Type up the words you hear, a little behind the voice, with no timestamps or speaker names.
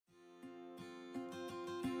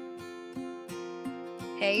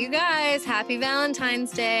Hey, you guys, happy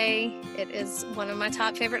Valentine's Day. It is one of my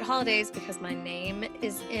top favorite holidays because my name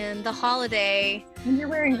is in the holiday. And you're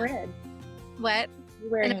wearing red. What?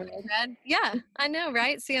 You're wearing red? Yeah, I know,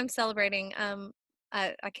 right? See, I'm celebrating.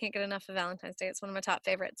 I can't get enough of Valentine's Day. It's one of my top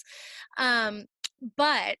favorites.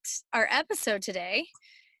 But our episode today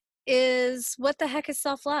is what the heck is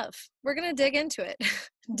self-love? We're going to dig into it,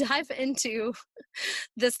 dive into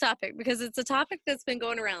this topic because it's a topic that's been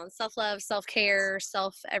going around: self-love, self-care,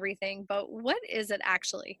 self-everything. But what is it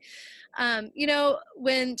actually?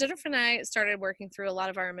 When Jennifer and I started working through a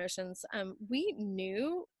lot of our emotions, we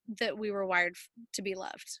knew that we were wired to be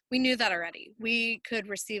loved. We knew that already. We could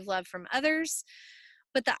receive love from others,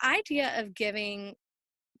 but the idea of giving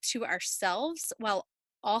to ourselves while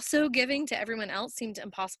also giving to everyone else seemed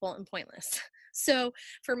impossible and pointless. So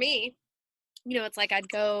for me, it's like I'd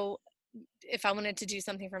go, if I wanted to do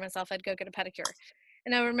something for myself, I'd go get a pedicure.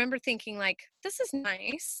 And I remember thinking, like, this is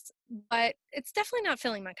nice, but it's definitely not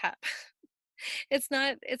filling my cup. It's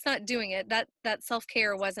not doing it. That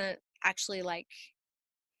self-care wasn't actually, like,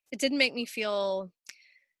 it didn't make me feel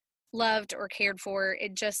loved or cared for.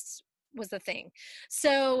 It just was the thing.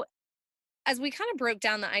 So as we kind of broke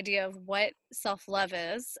down the idea of what self-love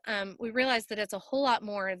is, we realized that it's a whole lot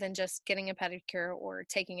more than just getting a pedicure or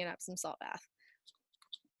taking an Epsom salt bath.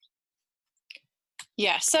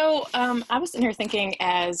 Yeah. So I was in here thinking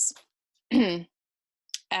as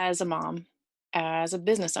as a mom, as a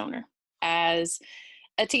business owner, as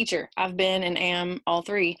a teacher. I've been and am all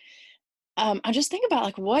three. I just think about,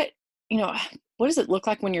 like, what does it look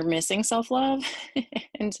like when you're missing self-love?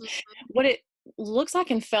 And what it looks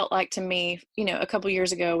like and felt like to me, a couple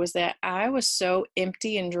years ago, was that I was so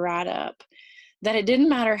empty and dried up that it didn't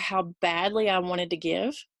matter how badly I wanted to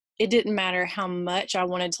give. It didn't matter how much I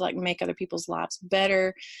wanted to, like, make other people's lives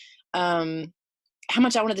better. How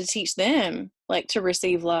much I wanted to teach them, like, to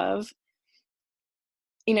receive love.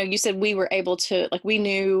 You said we were able to, like, we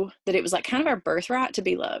knew that it was, like, kind of our birthright to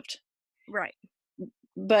be loved. Right.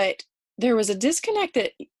 But there was a disconnect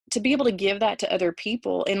that to be able to give that to other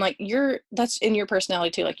people, and, like, that's in your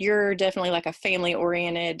personality too. Like, you're definitely, like, a family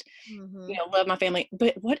oriented, love my family.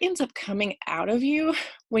 But what ends up coming out of you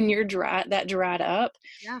when you're dried up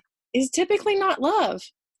Yeah. is typically not love.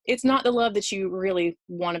 It's not the love that you really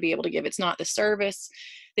want to be able to give. It's not the service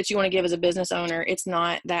that you want to give as a business owner. It's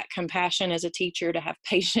not that compassion as a teacher, to have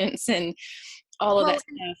patience and all of that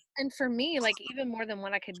stuff. And for me, like, even more than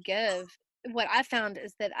what I could give, what I found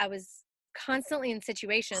is that I was constantly in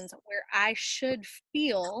situations where I should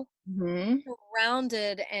feel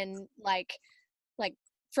surrounded and like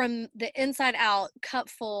from the inside out, cup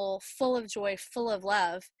full of joy, full of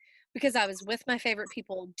love, because I was with my favorite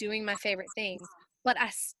people doing my favorite things, but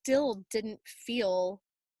I still didn't feel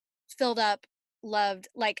filled up, loved.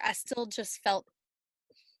 Like, I still just felt,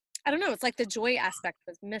 I don't know, it's like the joy aspect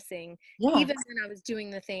was missing, even when I was doing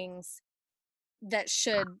the things that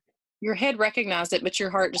should. Your head recognized it, but your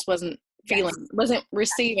heart just wasn't feeling, wasn't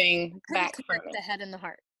receiving back from it. The head and the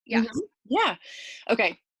heart. Yeah. Yeah.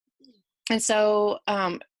 Okay. And so,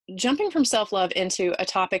 jumping from self-love into a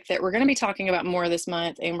topic that we're going to be talking about more this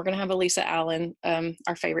month, and we're going to have Elisa Allen,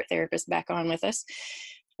 our favorite therapist, back on with us.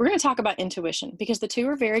 We're going to talk about intuition, because the two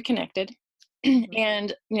are very connected.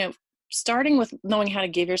 And, starting with knowing how to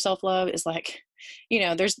give yourself love is like,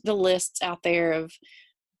 there's the lists out there of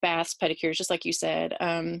baths, pedicures, just like you said,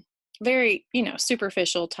 very,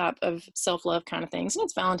 superficial type of self-love kind of things. And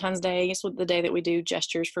it's Valentine's Day. It's the day that we do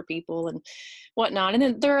gestures for people and whatnot. And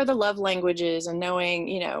then there are the love languages and knowing,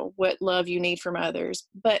 what love you need from others.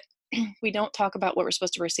 But we don't talk about what we're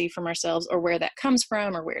supposed to receive from ourselves, or where that comes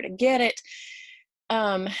from, or where to get it.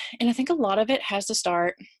 And I think a lot of it has to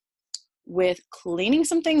start with cleaning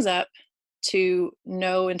some things up to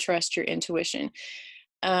know and trust your intuition.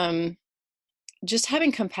 Just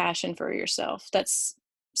having compassion for yourself. That's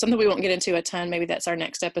something we won't get into a ton. Maybe that's our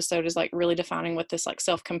next episode, is like really defining what this, like,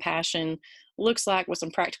 self-compassion looks like, what some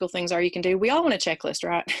practical things are you can do. We all want a checklist,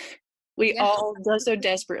 right? We all do so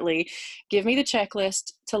desperately. Give me the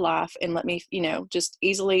checklist to life and let me, just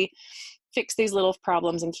easily fix these little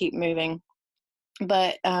problems and keep moving.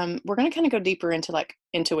 But we're going to kind of go deeper into, like,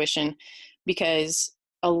 intuition, because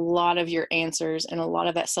a lot of your answers and a lot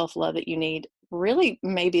of that self-love that you need really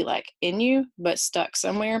maybe, like, in you, but stuck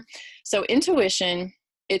somewhere. So intuition,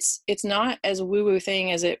 it's not as woo-woo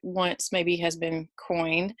thing as it once maybe has been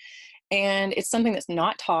coined. And it's something that's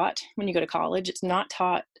not taught when you go to college. It's not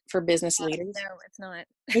taught for business No, leaders. it's not.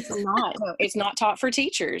 It's not. No, it's not taught for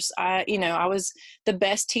teachers. The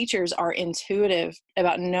best teachers are intuitive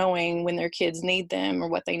about knowing when their kids need them or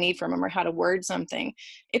what they need from them or how to word something.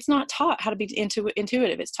 It's not taught how to be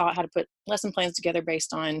intuitive. It's taught how to put lesson plans together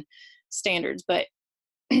based on standards. But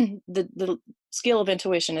the skill of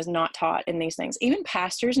intuition is not taught in these things. Even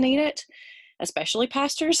pastors need it, especially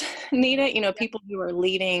pastors need it. People who are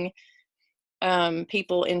leading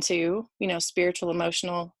people into, spiritual,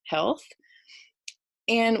 emotional health.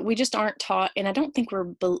 And we just aren't taught. And I don't think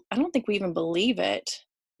we even believe it,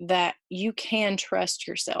 that you can trust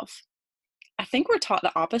yourself. I think we're taught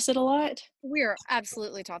the opposite a lot. We are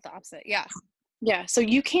absolutely taught the opposite. Yeah. Yeah. So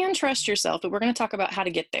you can trust yourself, but we're going to talk about how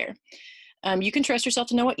to get there. You can trust yourself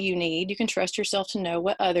to know what you need. You can trust yourself to know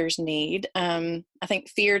what others need. I think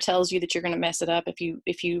fear tells you that you're going to mess it up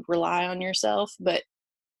if you rely on yourself, but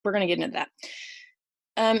we're going to get into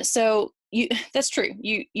that. So that's true.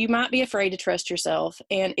 You might be afraid to trust yourself,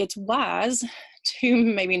 and it's wise to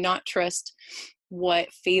maybe not trust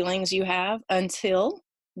what feelings you have until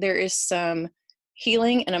there is some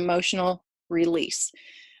healing and emotional release.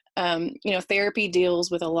 Therapy deals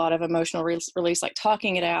with a lot of emotional release, like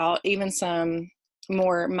talking it out, even some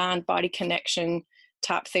more mind-body connection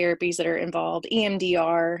type therapies that are involved.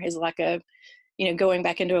 EMDR is like going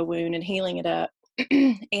back into a wound and healing it up.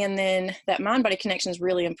 And then that mind-body connection is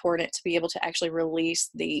really important to be able to actually release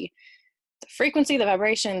the frequency, the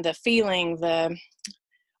vibration, the feeling,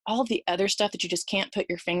 all of the other stuff that you just can't put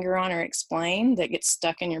your finger on or explain that gets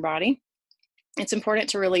stuck in your body. It's important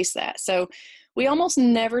to release that. So we almost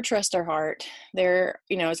never trust our heart. There,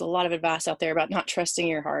 is a lot of advice out there about not trusting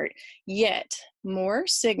your heart. Yet more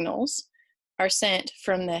signals are sent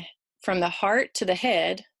from the heart to the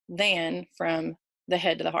head than from the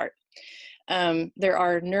head to the heart. There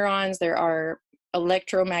are neurons, there are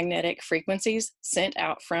electromagnetic frequencies sent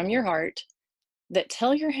out from your heart that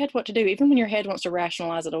tell your head what to do. Even when your head wants to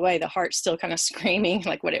rationalize it away, the heart's still kind of screaming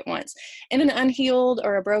like what it wants. And an unhealed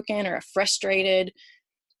or a broken or a frustrated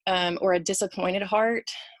or a disappointed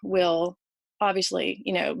heart will obviously,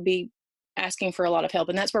 be asking for a lot of help.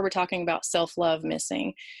 And that's where we're talking about self-love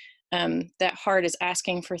missing. That heart is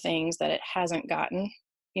asking for things that it hasn't gotten,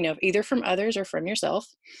 either from others or from yourself.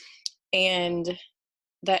 And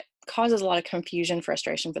that causes a lot of confusion,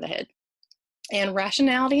 frustration for the head. And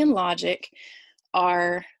rationality and logic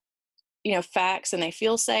are, facts, and they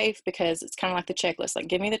feel safe because it's kind of like the checklist. Like,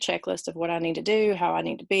 give me the checklist of what I need to do, how I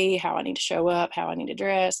need to be, how I need to show up, how I need to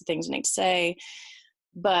dress, the things I need to say.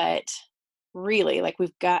 But really, like,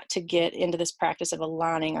 we've got to get into this practice of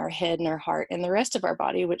aligning our head and our heart and the rest of our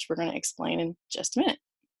body, which we're going to explain in just a minute.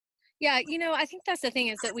 Yeah, I think that's the thing,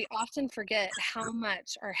 is that we often forget how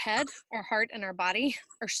much our head, our heart, and our body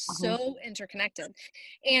are Mhm. so interconnected.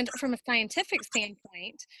 And from a scientific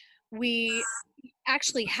standpoint, we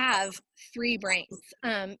actually have three brains.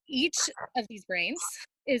 Each of these brains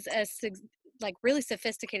is like really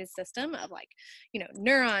sophisticated system of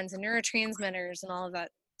neurons and neurotransmitters and all of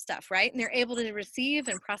that stuff, right? And they're able to receive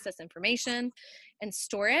and process information and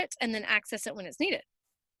store it and then access it when it's needed.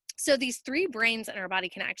 So these three brains in our body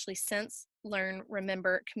can actually sense, learn,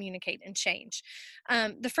 remember, communicate, and change.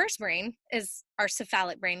 The first brain is our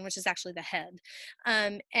cephalic brain, which is actually the head.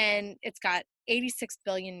 And it's got 86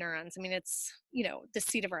 billion neurons. I mean, it's, the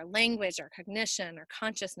seat of our language, our cognition, our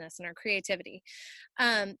consciousness, and our creativity.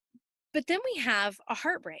 But then we have a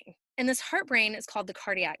heart brain. And this heart brain is called the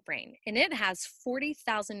cardiac brain. And it has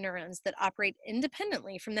 40,000 neurons that operate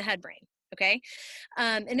independently from the head brain. Okay.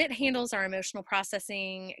 And it handles our emotional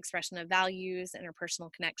processing, expression of values, interpersonal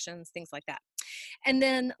connections, things like that. And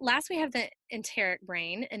then last, we have the enteric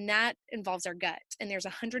brain, and that involves our gut. And there's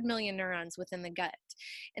 100 million neurons within the gut.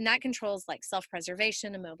 And that controls like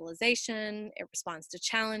self-preservation and mobilization. It responds to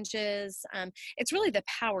challenges. It's really the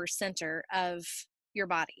power center of your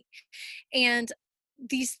body. And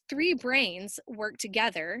these three brains work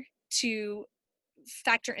together to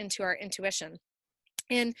factor into our intuition.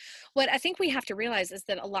 And what I think we have to realize is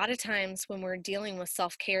that a lot of times when we're dealing with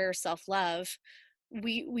self-care, self-love,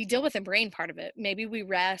 we deal with the brain part of it. Maybe we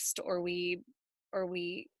rest, or we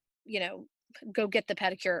you know go get the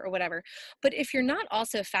pedicure or whatever. But if you're not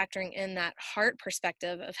also factoring in that heart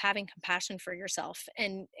perspective of having compassion for yourself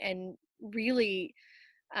and really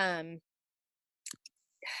um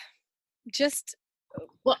just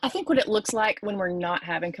Well, I think what it looks like when we're not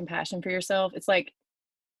having compassion for yourself, it's like,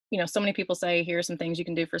 so many people say, here are some things you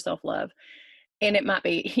can do for self-love. And it might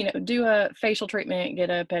be, do a facial treatment, get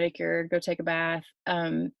a pedicure, go take a bath.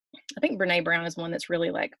 I think Brene Brown is one that's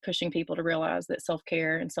really like pushing people to realize that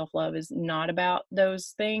self-care and self-love is not about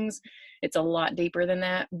those things. It's a lot deeper than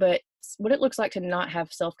that. But what it looks like to not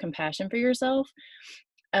have self-compassion for yourself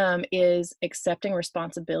is accepting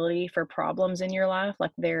responsibility for problems in your life,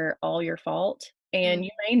 like they're all your fault. Mm. And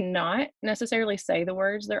you may not necessarily say the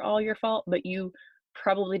words, they're all your fault, but you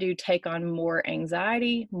probably do take on more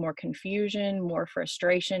anxiety, more confusion, more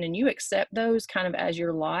frustration, and you accept those kind of as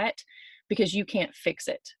your lot because you can't fix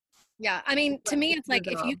it. Yeah. I mean, to me, It's it's your like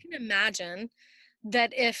if you job. can imagine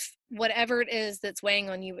that if whatever it is that's weighing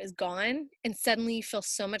on you is gone and suddenly you feel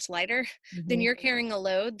so much lighter, then Mhm. you're carrying a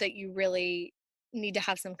load that you really need to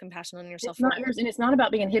have some compassion on yourself It's for. not yours, and it's not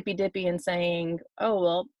about being hippy dippy and saying, "Oh,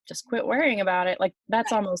 well, just quit worrying about it." Like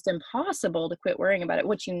that's Right. almost impossible to quit worrying about it.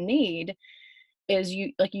 What you need is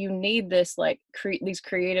you need this like these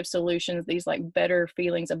creative solutions, these like better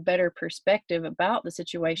feelings, a better perspective about the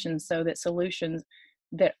situation so that solutions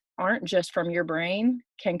that aren't just from your brain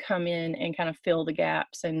can come in and kind of fill the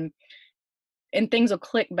gaps, and things will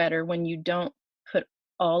click better when you don't put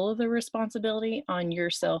all of the responsibility on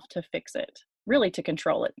yourself to fix it, really to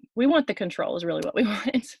control it. We want the control is really what we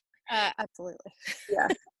want. Absolutely. Yeah.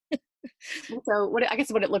 So I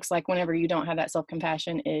guess what it looks like whenever you don't have that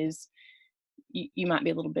self-compassion is you might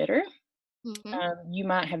be a little bitter. Hmm. You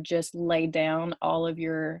might have just laid down all of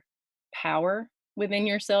your power within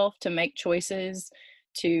yourself to make choices,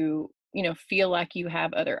 to, feel like you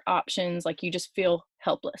have other options, like you just feel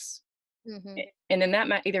helpless. Hmm. And then that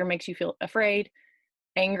might either makes you feel afraid,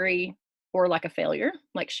 angry, or like a failure,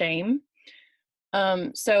 like shame.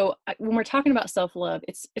 When we're talking about self-love,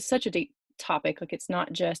 it's such a deep topic. Like it's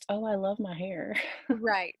not just, oh, I love my hair.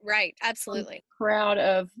 Right. Right. I'm Absolutely. proud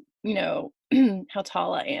of, how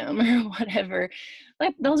tall I am or whatever.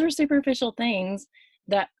 Like those are superficial things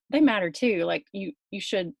that they matter too. Like you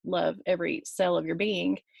should love every cell of your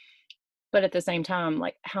being, but at the same time,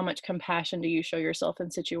 like how much compassion do you show yourself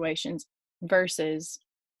in situations versus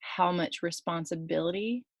how much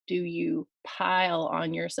responsibility do you pile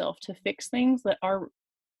on yourself to fix things that are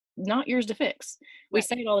not yours to fix. We Right.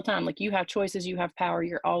 say it all the time, like you have choices, you have power,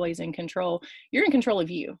 you're always in control. You're in control of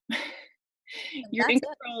you. And You're in that's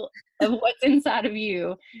it. control of what's inside of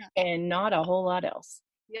you Yeah. and not a whole lot else.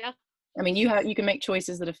 Yeah. I mean, you can make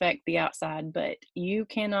choices that affect the outside, but you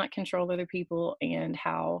cannot control other people and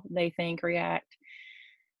how they think, react.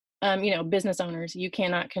 Business owners, you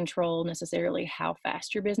cannot control necessarily how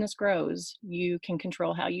fast your business grows. You can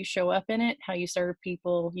control how you show up in it, how you serve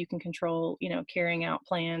people. You can control, carrying out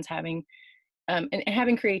plans, and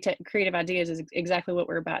having creative ideas is exactly what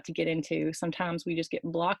we're about to get into. Sometimes we just get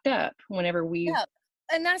blocked up whenever we. Yeah.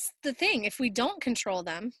 And that's the thing. If we don't control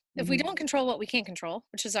them, if we Mhm. don't control what we can't control,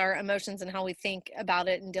 which is our emotions and how we think about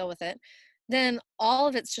it and deal with it, then all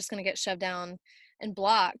of it's just going to get shoved down and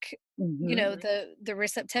block, Mhm. the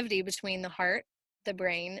receptivity between the heart, the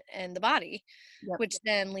brain, and the body, Yep. which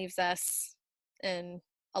then leaves us in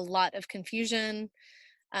a lot of confusion,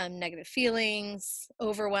 negative feelings,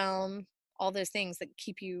 overwhelm, all those things that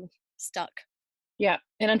keep you stuck. Yeah.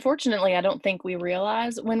 And unfortunately, I don't think we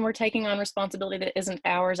realize when we're taking on responsibility that isn't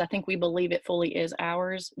ours. I think we believe it fully is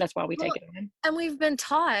ours. That's why we Well, take it on. and we've been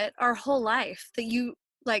taught our whole life that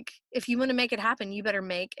if you want to make it happen, you better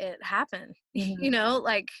make it happen. Mhm.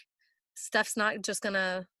 Like stuff's not just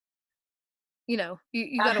gonna, you got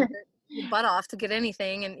to work your butt off to get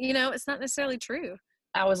anything. And, it's not necessarily true.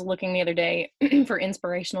 I was looking the other day for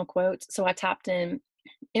inspirational quotes. So I typed in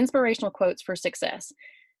inspirational quotes for success.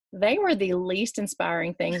 They were the least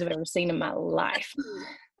inspiring things I've ever seen in my life.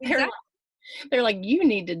 They're Exactly. they're like, you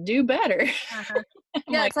need to do better. Uh-huh. I'm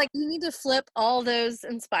Yeah, like, it's like you need to flip all those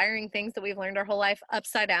inspiring things that we've learned our whole life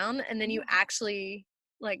upside down, and then you actually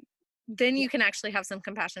like, then you can actually have some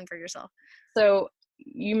compassion for yourself. so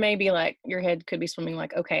you may be like, your head could be swimming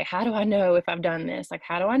like, okay, how do I know if I've done this? Like,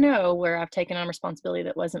 how do I know where I've taken on responsibility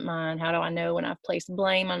that wasn't mine? How do I know when I've placed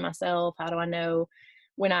blame on myself? How do I know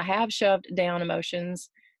when I have shoved down emotions?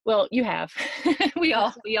 Well, you have. We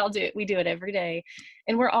all do it. We do it every day.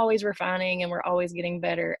 And we're always refining and we're always getting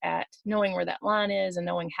better at knowing where that line is and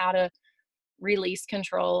knowing how to release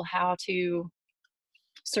control, how to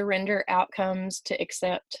surrender outcomes, to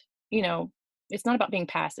accept, it's not about being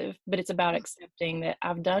passive, but it's about accepting that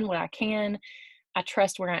I've done what I can. I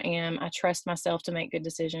trust where I am. I trust myself to make good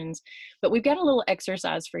decisions. But we've got a little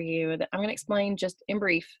exercise for you that I'm going to explain just in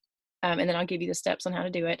brief, and then I'll give you the steps on how to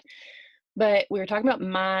do it. But we were talking about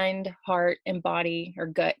mind, heart, and body or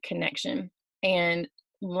gut connection. And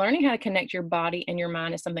learning how to connect your body and your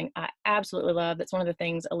mind is something I absolutely love. That's one of the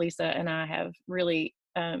things Elisa and I have really,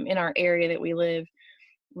 in our area that we live,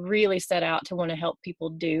 really set out to want to help people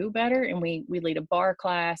do better. And we lead a bar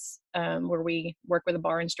class where we work with a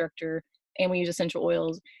bar instructor, and we use essential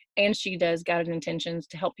oils. And she does guided intentions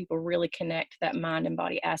to help people really connect that mind and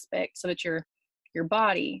body aspect, so that your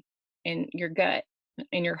body and your gut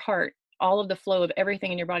and your heart, all of the flow of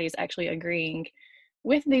everything in your body is actually agreeing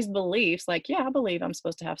with these beliefs. Like, yeah, I believe I'm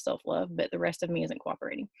supposed to have self-love, but the rest of me isn't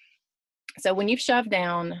cooperating. So when you've shoved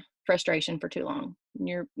down frustration for too long,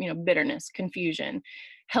 your bitterness, confusion,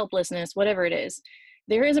 helplessness, whatever it is,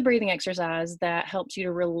 there is a breathing exercise that helps you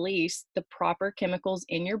to release the proper chemicals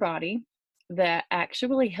in your body that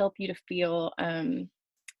actually help you to feel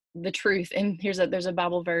the truth. And there's a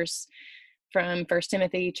Bible verse from 1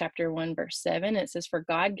 Timothy chapter 1 verse 7. It says, "For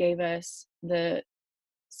God gave us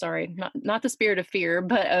not the spirit of fear,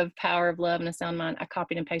 but of power, of love, and a sound mind." I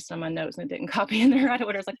copied and pasted on my notes and it didn't copy in the right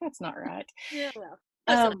order. I was like, that's not right. Yeah,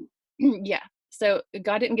 well, Yeah. So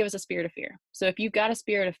God didn't give us a spirit of fear. So if you've got a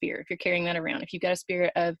spirit of fear, if you're carrying that around, if you've got a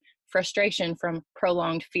spirit of frustration from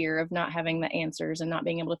prolonged fear of not having the answers and not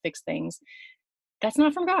being able to fix things, that's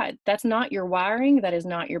not from God. That's not your wiring. That is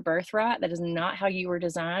not your birthright. That is not how you were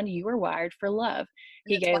designed. You were wired for love. and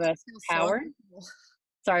He it's why gave us you feel so power. uncomfortable.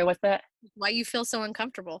 Sorry, what's that? Why you feel so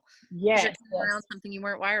uncomfortable, because you're Yes, carrying around yes. something you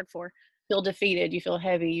weren't wired for. Feel defeated. You feel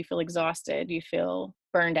heavy. You feel exhausted. You feel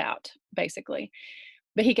burned out, basically.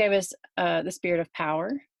 But he gave us the spirit of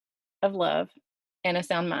power, of love, and a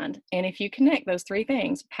sound mind. And if you connect those three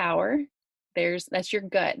things, power, that's your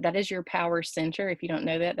gut. That is your power center. If you don't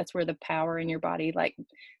know that, that's where the power in your body, like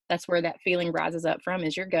that's where that feeling rises up from,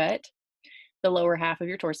 is your gut, the lower half of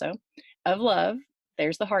your torso. Of love,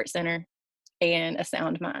 there's the heart center, and a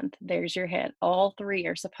sound mind, there's your head. All three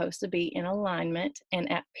are supposed to be in alignment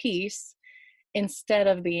and at peace, instead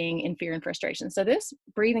of being in fear and frustration. So this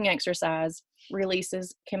breathing exercise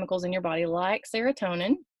releases chemicals in your body like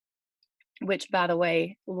serotonin, which, by the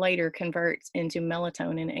way, later converts into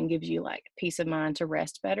melatonin and gives you like peace of mind to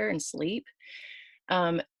rest better and sleep.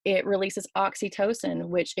 It releases oxytocin,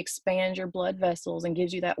 which expands your blood vessels and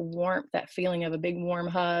gives you that warmth, that feeling of a big warm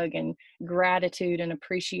hug and gratitude and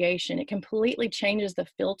appreciation. It completely changes the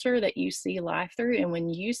filter that you see life through. And when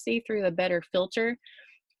you see through the better filter,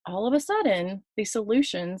 all of a sudden, the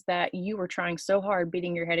solutions that you were trying so hard,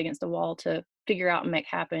 beating your head against the wall to figure out and make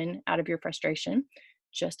happen out of your frustration,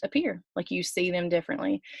 just appear. Like you see them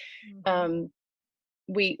differently. Mm-hmm. Um,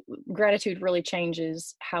 we Gratitude really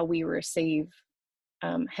changes how we receive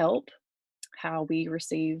help, how we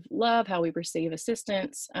receive love, how we receive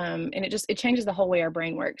assistance, and it changes the whole way our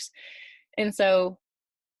brain works. And so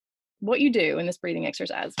what you do in this breathing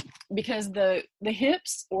exercise, because the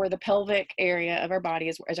hips or the pelvic area of our body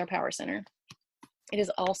is our power center, it is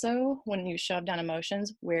also, when you shove down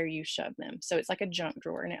emotions, where you shove them. So it's like a junk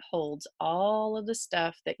drawer, and it holds all of the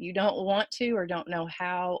stuff that you don't want to, or don't know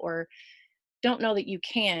how, or don't know that you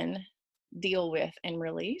can deal with and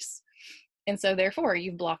release. And so therefore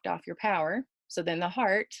you've blocked off your power. So then the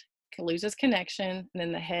heart loses connection, and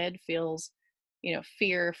then the head feels,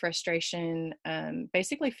 fear, frustration,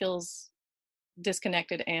 basically feels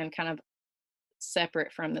disconnected and kind of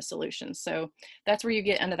separate from the solution. So that's where you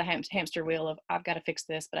get under the hamster wheel of, I've got to fix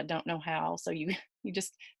this, but I don't know how. So you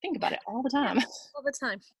just think about it all the time. All the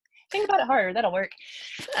time. Think about it harder. That'll work.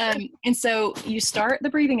 And so you start the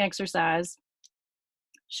breathing exercise.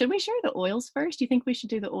 Should we share the oils first? Do you think we should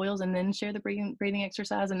do the oils and then share the breathing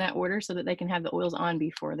exercise in that order, so that they can have the oils on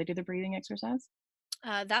before they do the breathing exercise?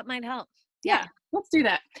 That might help. Yeah, let's do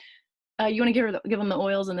that. You want to give them the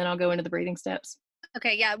oils, and then I'll go into the breathing steps?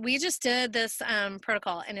 Okay, yeah, we just did this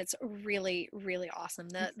protocol, and it's really, really awesome.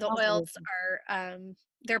 The oils are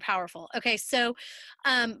they're powerful. Okay, so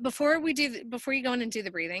before you go in and do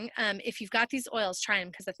the breathing, if you've got these oils, try them,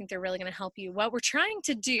 because I think they're really going to help you. What we're trying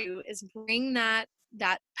to do is bring that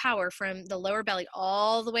power from the lower belly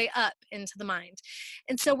all the way up into the mind.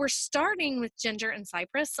 And so we're starting with ginger and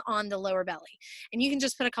cypress on the lower belly. And you can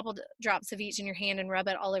just put a couple drops of each in your hand and rub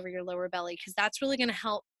it all over your lower belly, because that's really going to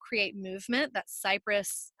help create movement. That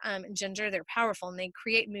cypress and ginger, they're powerful, and they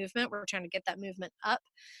create movement. We're trying to get that movement up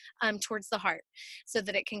towards the heart so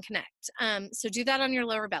that it can connect. So do that on your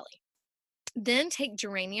lower belly. Then take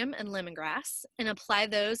geranium and lemongrass and apply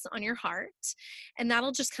those on your heart, and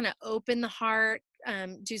that'll just kind of open the heart.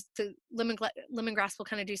 Do the lemongrass will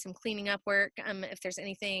kind of do some cleaning up work, if there's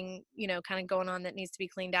anything kind of going on that needs to be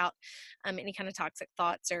cleaned out, any kind of toxic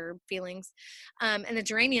thoughts or feelings. And the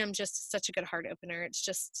geranium just is such a good heart opener. It's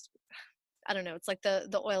just I don't know, it's like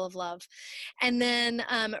the oil of love. And then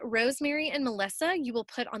rosemary and Melissa, you will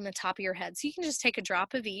put on the top of your head. So you can just take a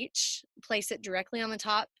drop of each, place it directly on the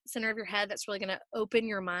top center of your head. That's really going to open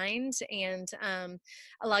your mind and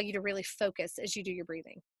allow you to really focus as you do your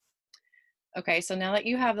breathing. Okay, so now that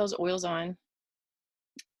you have those oils on,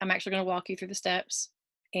 I'm actually going to walk you through the steps,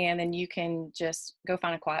 and then you can just go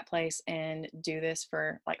find a quiet place and do this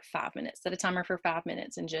for like 5 minutes. Set a timer for 5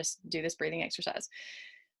 minutes and just do this breathing exercise.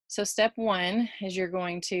 So step one is you're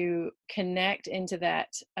going to connect into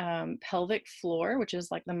that pelvic floor, which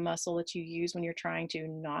is like the muscle that you use when you're trying to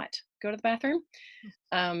not go to the bathroom.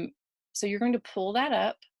 So you're going to pull that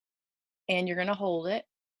up and you're going to hold it.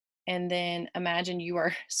 And then imagine you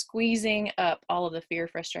are squeezing up all of the fear,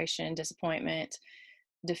 frustration, disappointment,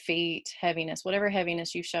 defeat, heaviness, whatever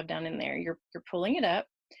heaviness you've shoved down in there. You're pulling it up.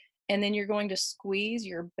 And then you're going to squeeze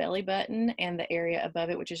your belly button and the area above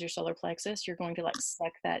it, which is your solar plexus. You're going to like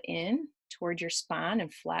suck that in toward your spine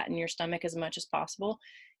and flatten your stomach as much as possible.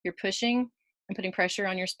 You're pushing and putting pressure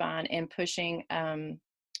on your spine and pushing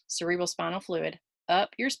cerebral spinal fluid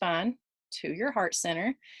up your spine to your heart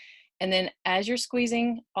center. And then as you're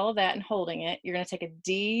squeezing all of that and holding it, you're going to take a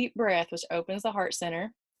deep breath, which opens the heart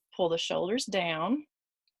center. Pull the shoulders down.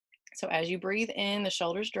 So as you breathe in, the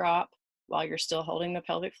shoulders drop while you're still holding the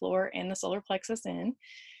pelvic floor and the solar plexus in.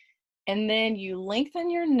 And then you lengthen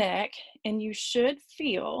your neck, and you should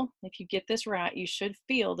feel, if you get this right, you should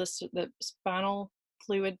feel the spinal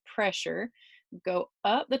fluid pressure go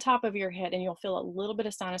up the top of your head, and you'll feel a little bit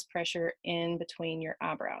of sinus pressure in between your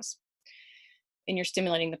eyebrows. And you're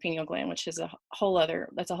stimulating the pineal gland, which is a whole other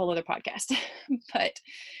podcast. But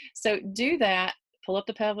so do that. Pull up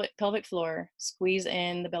the pelvic floor, squeeze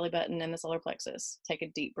in the belly button and the solar plexus. Take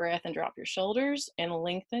a deep breath and drop your shoulders and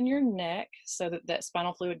lengthen your neck so that that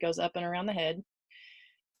spinal fluid goes up and around the head.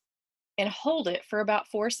 And hold it for about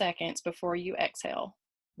 4 seconds before you exhale.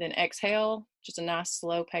 Then exhale, just a nice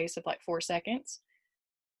slow pace of like 4 seconds.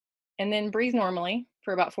 And then breathe normally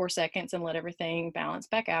for about 4 seconds and let everything balance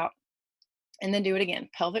back out. And then do it again.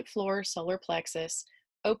 Pelvic floor, solar plexus,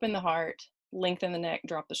 open the heart, lengthen the neck,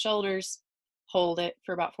 drop the shoulders, hold it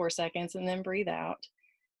for about 4 seconds, and then breathe out.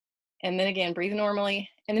 And then again, breathe normally,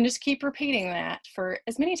 and then just keep repeating that for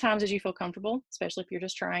as many times as you feel comfortable, especially if you're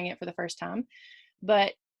just trying it for the first time.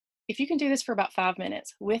 But if you can do this for about 5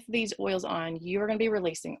 minutes with these oils on, you are going to be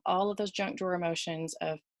releasing all of those junk drawer emotions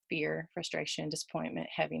of fear, frustration, disappointment,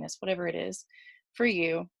 heaviness, whatever it is for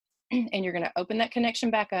you. And you're going to open that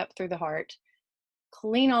connection back up through the heart,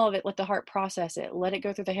 clean all of it, let the heart process it, let it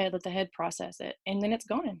go through the head, let the head process it, and then it's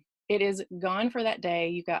gone. It is gone for that day.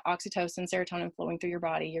 You've got oxytocin, serotonin flowing through your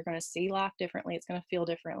body. You're going to see life differently. It's going to feel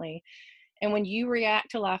differently. And when you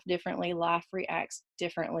react to life differently, life reacts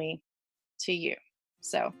differently to you.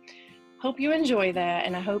 So hope you enjoy that.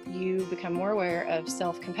 And I hope you become more aware of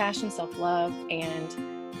self-compassion, self-love,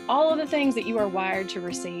 and all of the things that you are wired to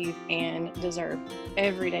receive and deserve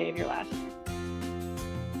every day of your life.